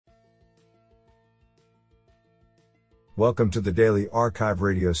Welcome to the Daily Archive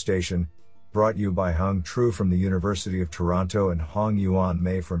radio station, brought you by Hung Tru from the University of Toronto and Hong Yuan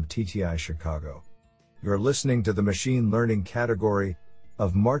Mei from TTI Chicago. You're listening to the Machine Learning category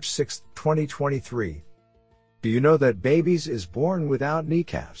of March 6, 2023. Do you know that babies is born without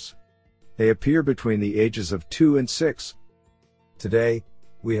kneecaps? They appear between the ages of 2 and 6. Today,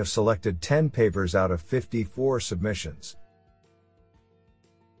 we have selected 10 papers out of 54 submissions.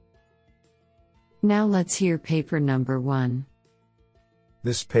 Now let's hear paper number 1.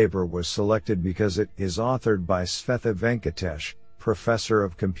 This paper was selected because it is authored by Svetha Venkatesh, Professor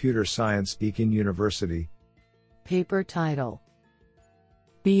of Computer Science, Deakin University. Paper title: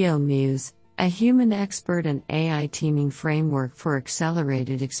 BioMuse, a human expert and AI teaming framework for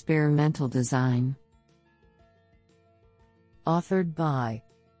accelerated experimental design. Authored by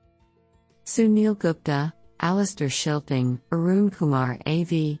Sunil Gupta, Alistair Shilting, Arun Kumar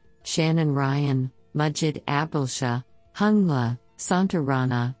A.V., Shannon Ryan, Majid Abdulshah, Hung Le, Santa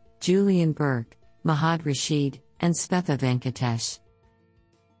Rana, Julian Burke, Mahad Rashid, and Svetha Venkatesh.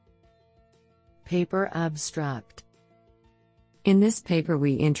 Paper abstract: In this paper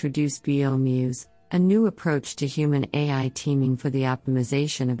we introduce BioMuse, a new approach to human AI teaming for the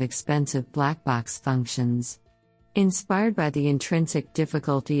optimization of expensive black box functions. Inspired by the intrinsic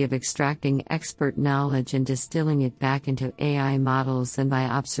difficulty of extracting expert knowledge and distilling it back into AI models and by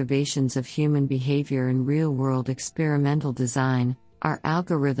observations of human behavior in real-world experimental design, our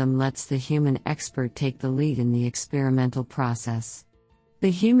algorithm lets the human expert take the lead in the experimental process. The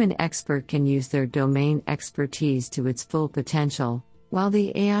human expert can use their domain expertise to its full potential, while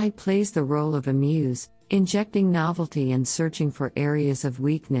the AI plays the role of a muse, injecting novelty and searching for areas of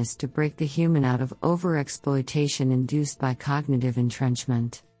weakness to break the human out of overexploitation induced by cognitive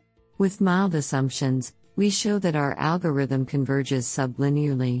entrenchment. With mild assumptions, we show that our algorithm converges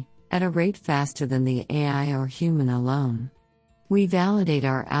sublinearly, at a rate faster than the AI or human alone. We validate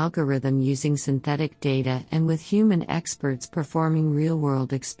our algorithm using synthetic data and with human experts performing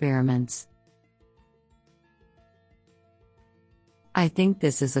real-world experiments. I think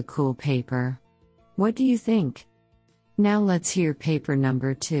this is a cool paper. What do you think? Now let's hear paper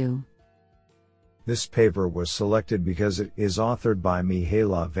number 2. This paper was selected because it is authored by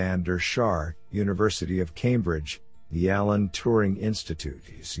Mihaela van der Schaar, University of Cambridge, the Alan Turing Institute,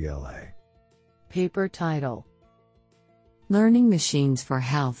 UCLA. Paper title: Learning Machines for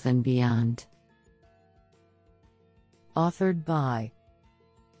Health and Beyond. Authored by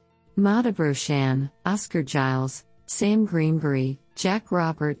Madhav Roshan, Oscar Giles, Sam Greenberry, Jack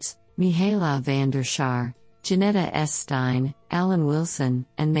Roberts, Mihaela van der Schaar, Janetta S. Stein, Alan Wilson,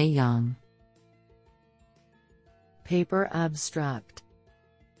 and Mei Yang. Paper abstract: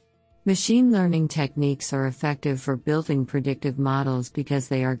 Machine learning techniques are effective for building predictive models because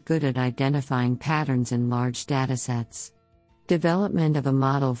they are good at identifying patterns in large datasets. Development of a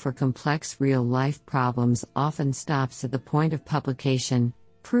model for complex real-life problems often stops at the point of publication,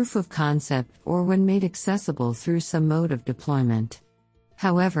 proof of concept, or when made accessible through some mode of deployment.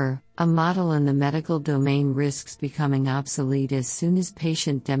 However, a model in the medical domain risks becoming obsolete as soon as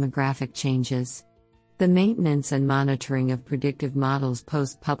patient demographic changes. The maintenance and monitoring of predictive models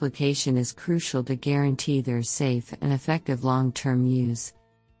post-publication is crucial to guarantee their safe and effective long-term use.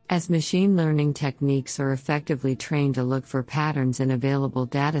 As machine learning techniques are effectively trained to look for patterns in available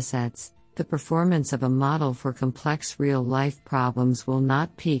datasets, the performance of a model for complex real-life problems will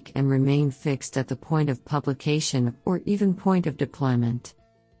not peak and remain fixed at the point of publication or even point of deployment.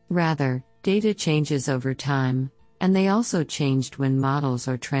 Rather, data changes over time, and they also changed when models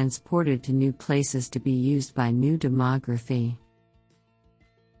are transported to new places to be used by new demography.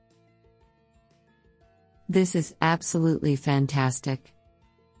 This is absolutely fantastic.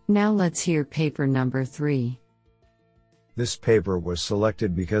 Now let's hear paper number 3. This paper was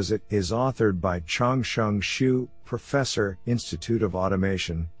selected because it is authored by Changsheng Xu, Professor, Institute of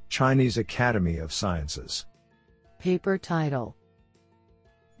Automation, Chinese Academy of Sciences. Paper title: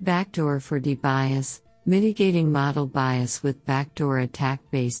 Backdoor for Debias, Mitigating Model Bias with Backdoor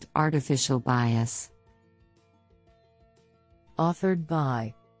Attack-Based Artificial Bias. Authored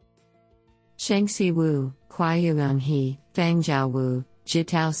by Shengxi Wu, Kuaiyuan He, Fangjiao Wu,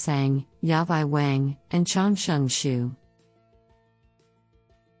 Jitao Sang, Yawei Wang, and Changsheng Xu.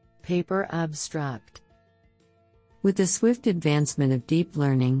 Paper abstract: With the swift advancement of deep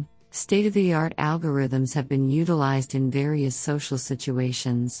learning, state-of-the-art algorithms have been utilized in various social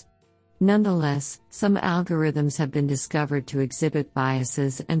situations. Nonetheless, some algorithms have been discovered to exhibit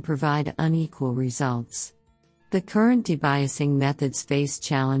biases and provide unequal results. The current debiasing methods face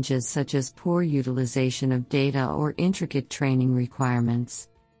challenges such as poor utilization of data or intricate training requirements.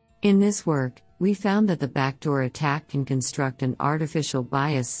 In this work, we found that the backdoor attack can construct an artificial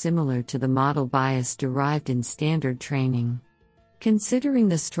bias similar to the model bias derived in standard training. Considering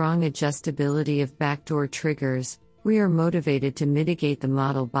the strong adjustability of backdoor triggers, we are motivated to mitigate the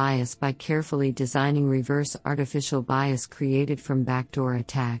model bias by carefully designing reverse artificial bias created from backdoor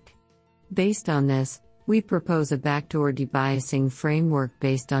attack. Based on this, we propose a backdoor debiasing framework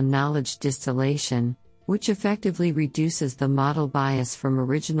based on knowledge distillation, which effectively reduces the model bias from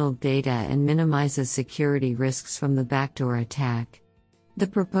original data and minimizes security risks from the backdoor attack. The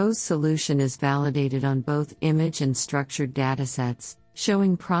proposed solution is validated on both image and structured datasets,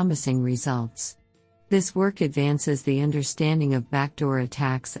 showing promising results. This work advances the understanding of backdoor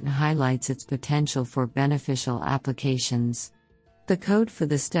attacks and highlights its potential for beneficial applications. The code for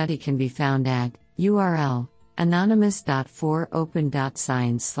the study can be found at URL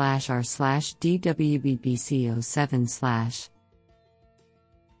anonymous.4open.science/r/dwbbc07/.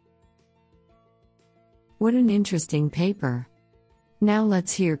 What an interesting paper! Now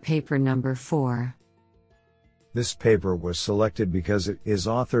let's hear paper number 4. This paper was selected because it is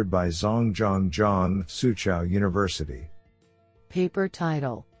authored by Zhongzhang Zhang, Soochow University. Paper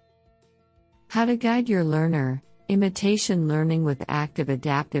title: How to Guide Your Learner, Imitation Learning with Active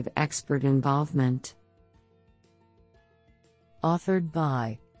Adaptive Expert Involvement. Authored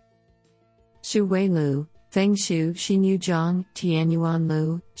by Shuwei Liu, Fengshu Xinyu Zhang, Tianyuan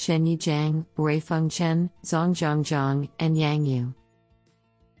Liu, Shenyi Zhang, Ruifeng Chen, Zhongzhang Zhang, and Yang Yu.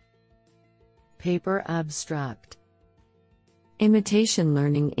 Paper abstract: Imitation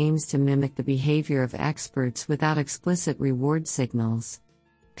learning aims to mimic the behavior of experts without explicit reward signals.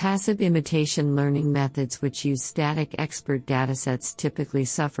 Passive imitation learning methods which use static expert datasets typically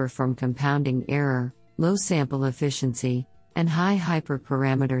suffer from compounding error, low sample efficiency, and high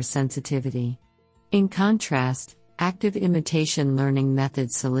hyperparameter sensitivity. In contrast, active imitation learning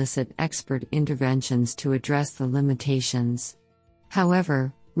methods solicit expert interventions to address the limitations.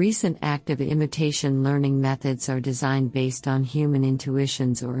 However, recent active imitation learning methods are designed based on human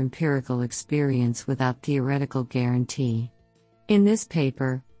intuitions or empirical experience without theoretical guarantee. In this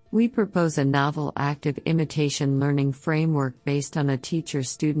paper, we propose a novel active imitation learning framework based on a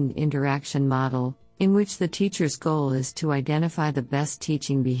teacher-student interaction model, in which the teacher's goal is to identify the best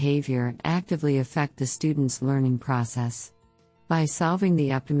teaching behavior and actively affect the student's learning process. By solving the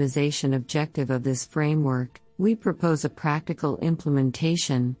optimization objective of this framework, we propose a practical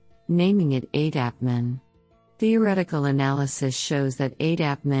implementation, naming it ADAPtMen. Theoretical analysis shows that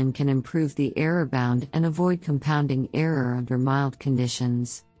ADAPtMen can improve the error bound and avoid compounding error under mild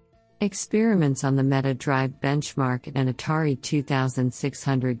conditions. Experiments on the MetaDrive benchmark and Atari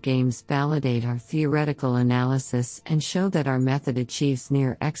 2600 games validate our theoretical analysis and show that our method achieves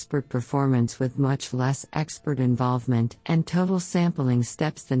near expert performance with much less expert involvement and total sampling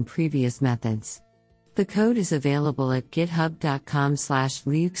steps than previous methods. The code is available at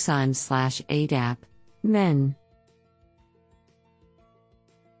github.com/liuxime/adap-men.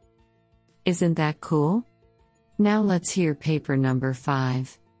 Isn't that cool? Now let's hear paper number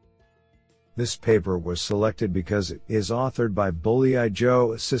 5. This paper was selected because it is authored by Bolei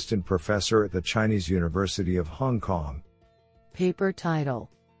Zhou, assistant professor at the Chinese University of Hong Kong. Paper title: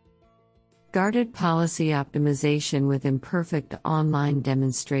 Guarded Policy Optimization with Imperfect Online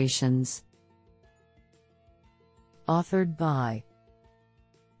Demonstrations. Authored by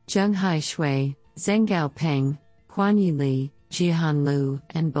Zhenghai Shui, Zhenggao Peng, Kuanyi Li, Jihan Liu,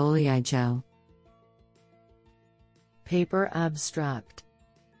 and Bolei Zhou. Paper abstract: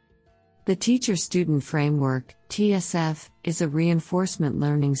 The Teacher-Student Framework, TSF, is a reinforcement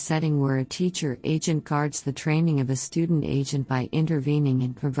learning setting where a teacher agent guards the training of a student agent by intervening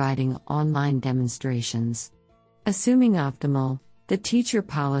and providing online demonstrations. Assuming optimal, the teacher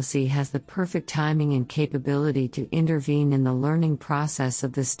policy has the perfect timing and capability to intervene in the learning process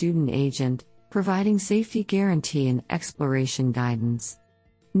of the student agent, providing safety guarantee and exploration guidance.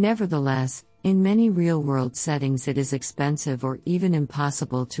 Nevertheless, in many real-world settings it is expensive or even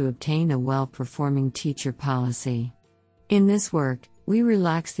impossible to obtain a well-performing teacher policy. In this work, we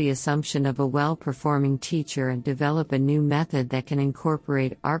relax the assumption of a well-performing teacher and develop a new method that can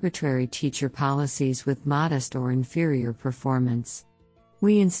incorporate arbitrary teacher policies with modest or inferior performance.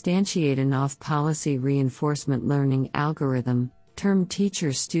 We instantiate an off-policy reinforcement learning algorithm, termed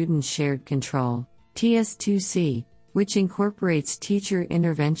Teacher-Student Shared Control, TS2C, which incorporates teacher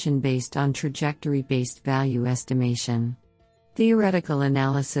intervention based on trajectory-based value estimation. Theoretical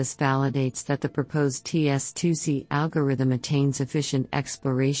analysis validates that the proposed TS2C algorithm attains efficient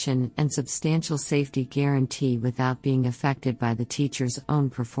exploration and substantial safety guarantee without being affected by the teacher's own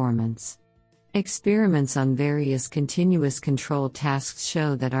performance. Experiments on various continuous control tasks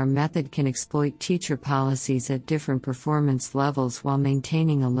show that our method can exploit teacher policies at different performance levels while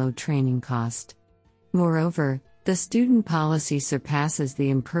maintaining a low training cost. Moreover, the student policy surpasses the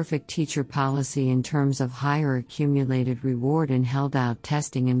imperfect teacher policy in terms of higher accumulated reward in held-out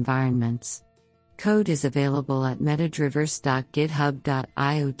testing environments. Code is available at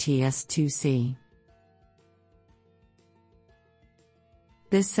metadrivers.github.io/ts2c.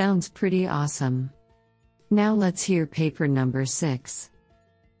 This sounds pretty awesome. Now let's hear paper number 6.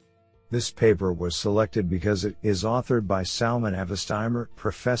 This paper was selected because it is authored by Salman Avesteimer,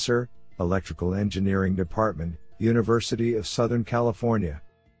 Professor, Electrical Engineering Department, University of Southern California.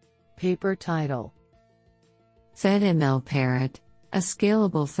 Paper title: FedML Parrot, a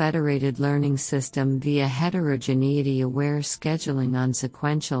scalable federated learning system via heterogeneity-aware scheduling on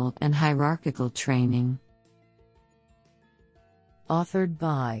sequential and hierarchical training. Authored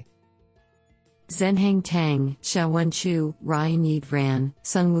by Zhenheng Tang, Xiaowen Chu, Ryan Yi Ran,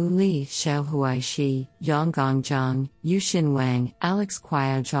 Sungwoo Li, Xiaohuai Shi, Yonggong Zhang, Yuxin Wang, Alex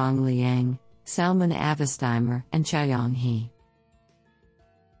Qiaozhang Liang, Salman Avesteimer, and Xiaoyang He.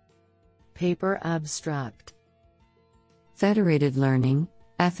 Paper abstract: Federated learning,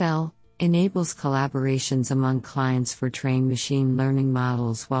 FL, enables collaborations among clients for trained machine learning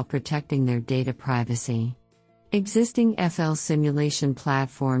models while protecting their data privacy. Existing FL simulation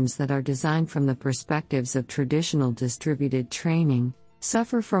platforms that are designed from the perspectives of traditional distributed training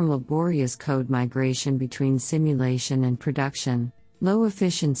suffer from laborious code migration between simulation and production, low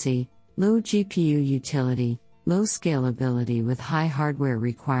efficiency, low GPU utility, low scalability with high hardware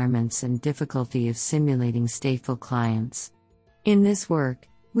requirements, and difficulty of simulating stateful clients. In this work,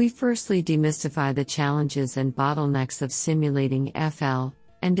 we firstly demystify the challenges and bottlenecks of simulating FL,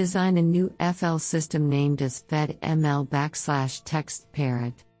 and design a new FL system named as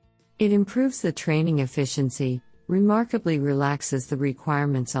FedML_TextParrot. It improves the training efficiency, remarkably relaxes the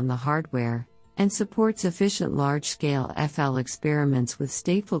requirements on the hardware, and supports efficient large-scale FL experiments with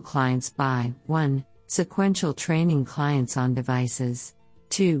stateful clients by 1. Sequential training clients on devices.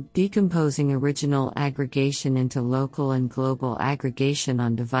 2. Decomposing original aggregation into local and global aggregation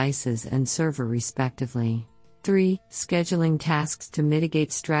on devices and server respectively. 3. Scheduling tasks to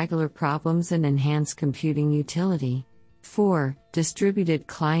mitigate straggler problems and enhance computing utility. 4. Distributed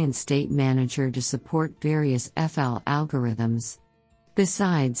client state manager to support various FL algorithms.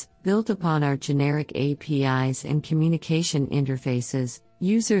 Besides, built upon our generic APIs and communication interfaces,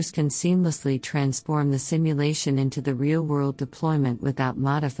 users can seamlessly transform the simulation into the real-world deployment without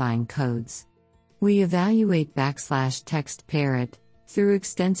modifying codes. We evaluate \TextParrot through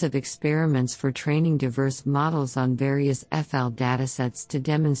extensive experiments for training diverse models on various FL datasets to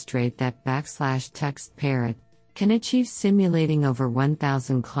demonstrate that \TextParrot can achieve simulating over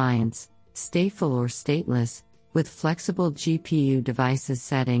 1,000 clients, stateful or stateless, with flexible GPU devices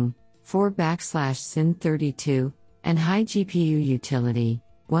setting, 4\Sim32, and high GPU utility,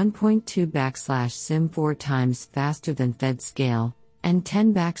 1.2\Sim 4 times faster than FedScale, and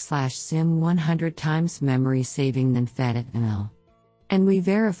 10\Sim 100 times memory saving than FedML. And we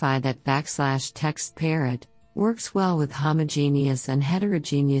verify that \TextParrot works well with homogeneous and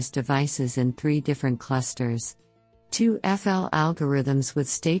heterogeneous devices in 3 different clusters. 2 FL algorithms with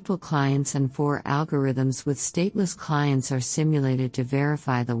stateful clients and 4 algorithms with stateless clients are simulated to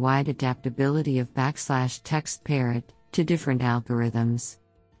verify the wide adaptability of \TextParrot to different algorithms.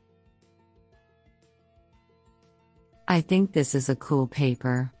 I think this is a cool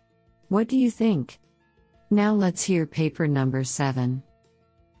paper. What do you think? Now let's hear paper number 7.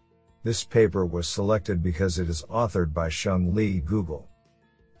 This paper was selected because it is authored by Sheng Li, Google.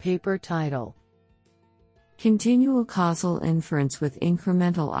 Paper title: Continual Causal Inference with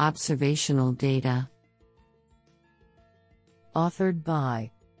Incremental Observational Data. Authored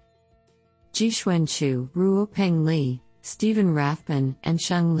by Jixuan Chu, Ruopeng Li, Stephen Rathman, and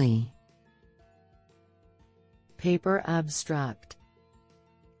Sheng Li. Paper abstract: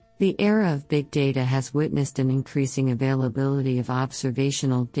 The era of big data has witnessed an increasing availability of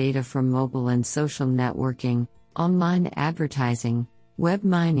observational data from mobile and social networking, online advertising, web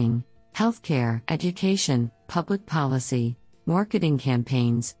mining, healthcare, education, public policy, marketing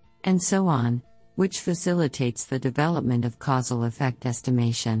campaigns, and so on, which facilitates the development of causal effect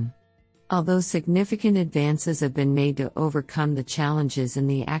estimation. Although significant advances have been made to overcome the challenges in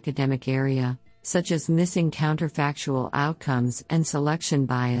the academic area, such as missing counterfactual outcomes and selection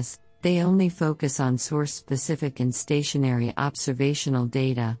bias, they only focus on source-specific and stationary observational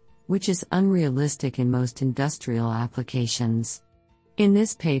data, which is unrealistic in most industrial applications. In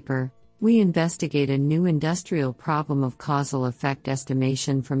this paper, We investigate a new industrial problem of causal effect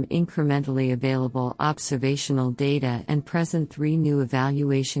estimation from incrementally available observational data and present 3 new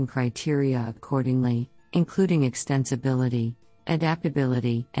evaluation criteria accordingly, including extensibility,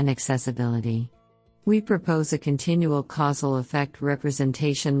 adaptability, and accessibility. We propose a continual causal effect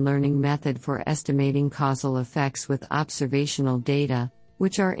representation learning method for estimating causal effects with observational data,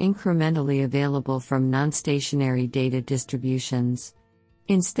 which are incrementally available from non-stationary data distributions.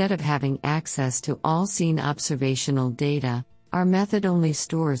 Instead of having access to all seen observational data, our method only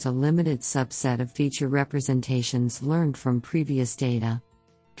stores a limited subset of feature representations learned from previous data.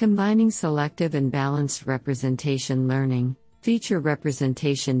 Combining selective and balanced representation learning, feature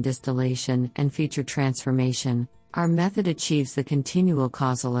representation distillation, and feature transformation, our method achieves the continual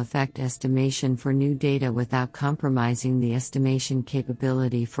causal effect estimation for new data without compromising the estimation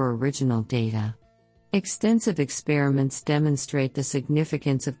capability for original data. Extensive experiments demonstrate the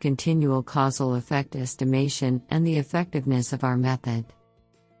significance of continual causal effect estimation and the effectiveness of our method.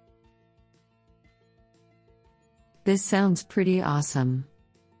 This sounds pretty awesome.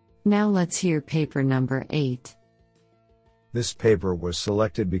 Now let's hear paper number 8. This paper was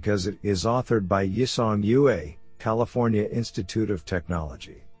selected because it is authored by Yisong Yue, California Institute of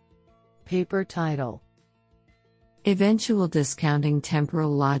Technology. Paper title: Eventual Discounting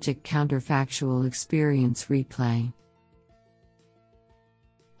Temporal Logic Counterfactual Experience Replay.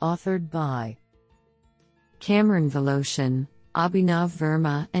 Authored by Cameron Voloshin, Abhinav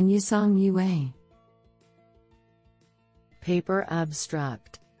Verma, and Yisong Yue. Paper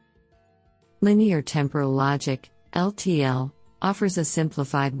abstract: Linear temporal logic, LTL, offers a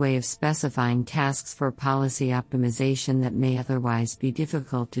simplified way of specifying tasks for policy optimization that may otherwise be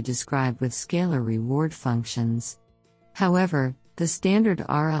difficult to describe with scalar reward functions. However, the standard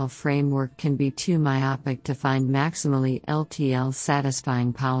RL framework can be too myopic to find maximally LTL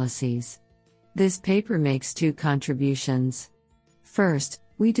satisfying policies. This paper makes 2 contributions. First,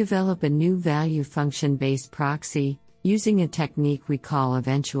 we develop a new value function-based proxy, using a technique we call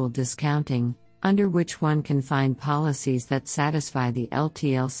eventual discounting, under which one can find policies that satisfy the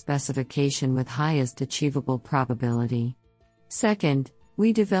LTL specification with highest achievable probability. Second,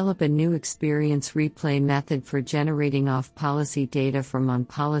 we develop a new experience replay method for generating off-policy data from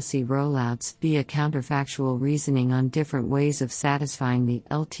on-policy rollouts via counterfactual reasoning on different ways of satisfying the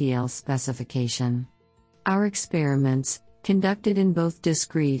LTL specification. Our experiments, conducted in both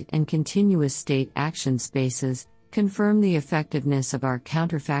discrete and continuous state action spaces, confirm the effectiveness of our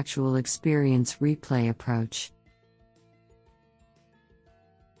counterfactual experience replay approach.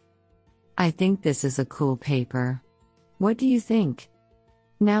 I think this is a cool paper. What do you think?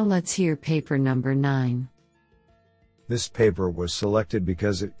 Now let's hear paper number 9. This paper was selected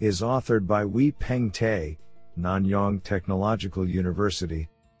because it is authored by Wei-Peng Tai, Nanyang Technological University.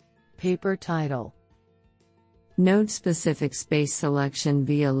 Paper title: Node-specific space selection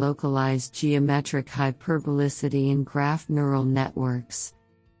via localized geometric hyperbolicity in graph neural networks.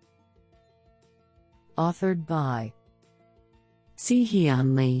 Authored by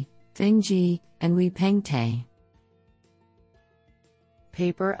Si-Hyun Lee, Feng Ji, and Wei-Peng Tai.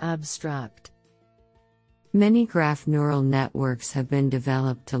 Paper abstract: Many graph neural networks have been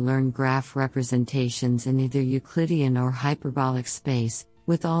developed to learn graph representations in either Euclidean or hyperbolic space,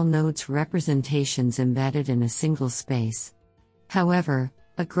 with all nodes representations embedded in a single space. However,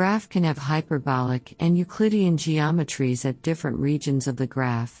 a graph can have hyperbolic and Euclidean geometries at different regions of the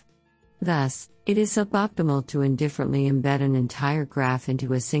graph. Thus, it is suboptimal to indifferently embed an entire graph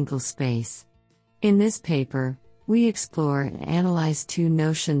into a single space. In this paper, we explore and analyze 2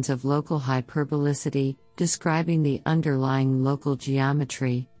 notions of local hyperbolicity, describing the underlying local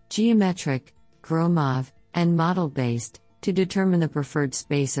geometry, geometric, Gromov, and model-based, to determine the preferred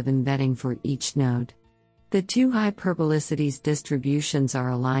space of embedding for each node. The 2 hyperbolicities distributions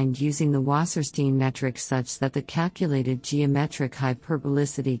are aligned using the Wasserstein metric such that the calculated geometric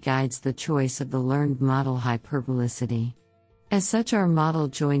hyperbolicity guides the choice of the learned model hyperbolicity. As such, our model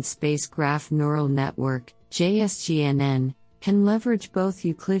joint space graph neural network, JSGNN, can leverage both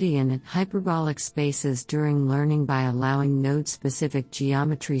Euclidean and hyperbolic spaces during learning by allowing node-specific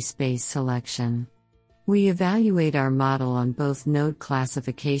geometry space selection. We evaluate our model on both node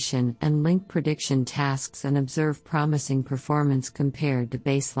classification and link prediction tasks and observe promising performance compared to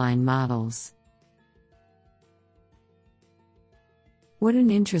baseline models. What an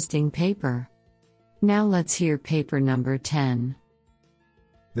interesting paper! Now let's hear paper number 10.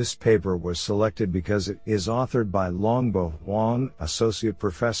 This paper was selected because it is authored by Longbo Huang, Associate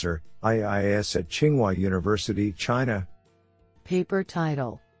Professor, IIS at Tsinghua University, China. Paper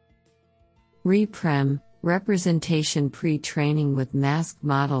title: Reprem, Representation Pre-Training with Masked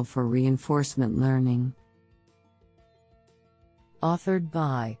Model for Reinforcement Learning. Authored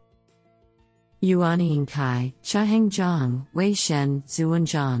by Yuanying Cai, Xiaheng Zhang, Wei Shen, Zuan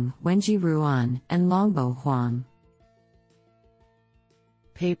Zhang, Wenji Ruan, and Longbo Huang.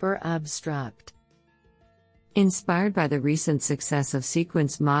 Paper Abstract. Inspired by the recent success of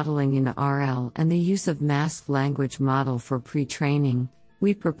sequence modeling in RL and the use of masked language model for pre-training,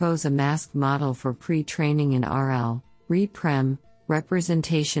 we propose a masked model for pre-training in RL, RePrem,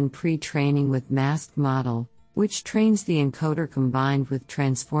 Representation Pre-Training with Masked Model, which trains the encoder combined with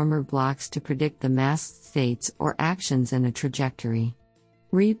transformer blocks to predict the masked states or actions in a trajectory.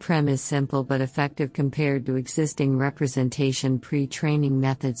 RePrem is simple but effective compared to existing representation pre-training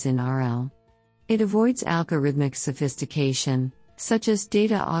methods in RL. It avoids algorithmic sophistication, such as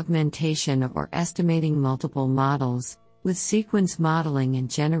data augmentation or estimating multiple models, with sequence modeling, and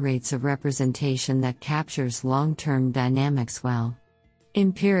generates a representation that captures long-term dynamics well.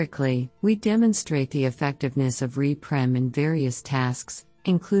 Empirically, we demonstrate the effectiveness of RePrem in various tasks,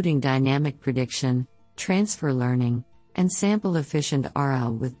 including dynamic prediction, transfer learning, and sample-efficient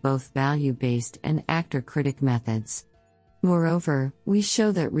RL with both value-based and actor-critic methods. Moreover, we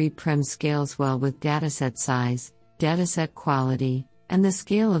show that RePrem scales well with dataset size, dataset quality, and the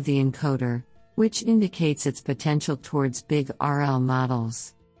scale of the encoder, which indicates its potential towards big RL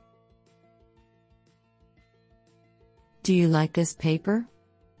models. Do you like this paper?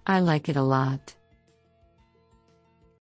 I like it a lot.